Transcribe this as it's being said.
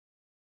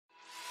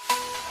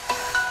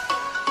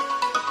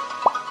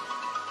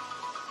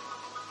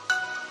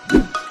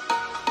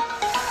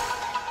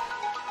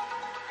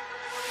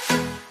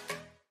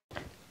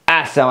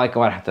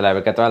Assalamualaikum warahmatullahi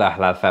wabarakatuh,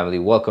 Halal family.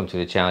 Welcome to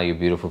the channel, you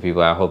beautiful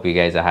people. I hope you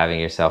guys are having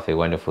yourself a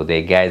wonderful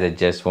day. Guys, I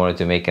just wanted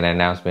to make an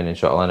announcement.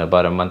 Inshallah, in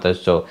about a month or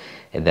so,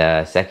 in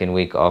the second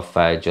week of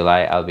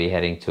July, I'll be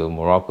heading to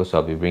Morocco. So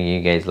I'll be bringing you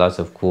guys lots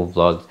of cool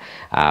vlogs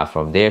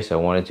from there. So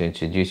I wanted to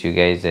introduce you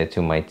guys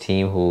to my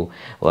team who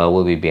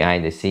will be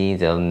behind the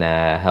scenes and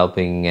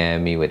helping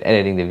me with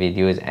editing the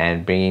videos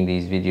and bringing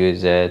these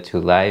videos to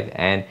live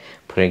and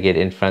putting it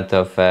in front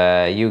of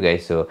you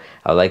guys. So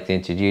I'd like to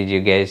introduce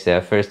you guys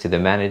first to the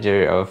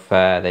manager of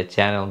the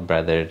channel,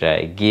 brother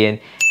Gian.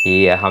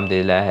 He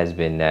alhamdulillah has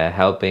been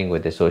helping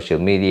with the social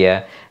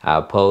media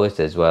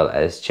posts as well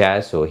as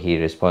chat. So he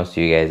responds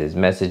to you guys'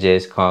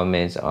 messages,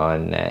 comments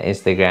on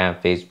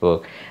Instagram,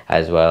 Facebook,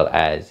 as well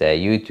as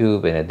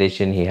YouTube. In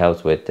addition, he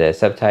helps with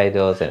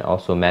subtitles and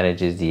also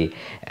manages the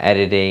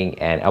editing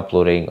and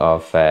uploading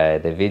of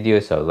the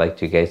video. So I'd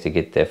like you guys to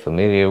get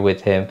familiar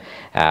with him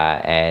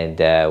and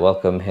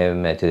welcome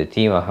him to the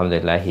team.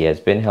 Alhamdulillah, he has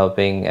been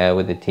helping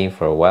with the team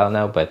for a while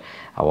now, but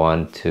I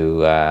want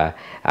to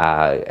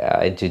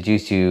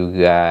introduce you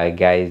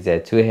guys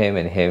to him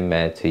and him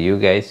to you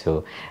guys,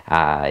 so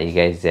you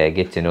guys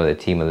get to know the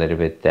team a little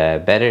bit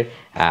better.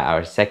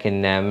 Our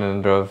second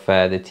member of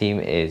the team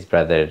is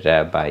brother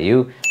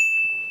Bayu.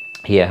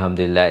 He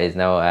alhamdulillah is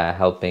now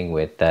helping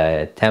with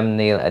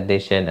thumbnail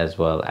addition as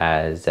well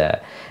as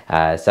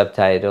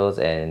subtitles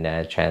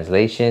and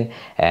translation.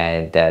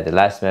 And the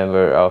last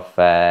member of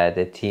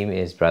the team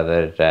is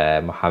brother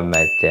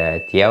Muhammad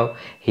Tiao.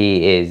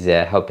 He is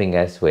helping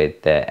us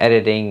with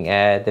editing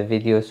the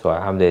video. So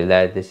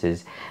alhamdulillah, this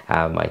is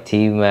my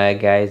team,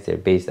 guys. They're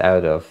based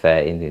out of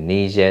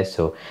Indonesia.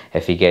 So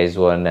if you guys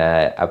want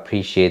to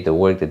appreciate the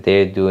work that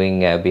they're doing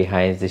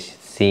behind the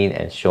scene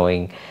and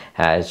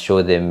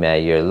show them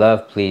your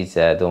love, please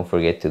don't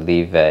forget to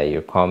leave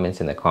your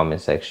comments in the comment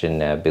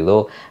section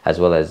below, as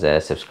well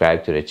as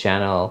subscribe to the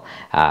channel,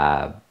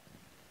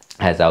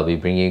 as I'll be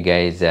bringing you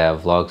guys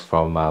vlogs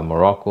from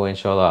Morocco.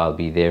 Inshallah, I'll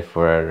be there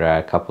for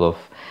a couple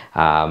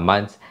of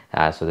months.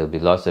 So there'll be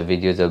lots of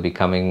videos that'll be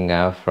coming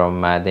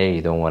from there.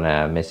 You don't want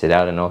to miss it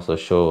out, and also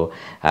show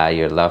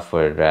your love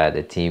for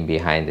the team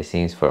behind the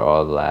scenes for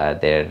all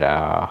their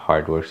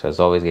hard work. So as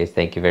always, guys,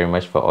 thank you very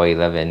much for all your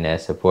love and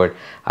support.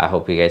 I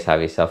hope you guys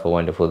have yourself a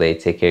wonderful day.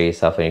 Take care of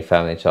yourself and your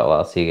family. Inshallah,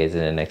 I'll see you guys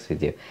in the next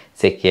video.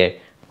 Take care.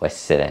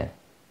 Wassalam.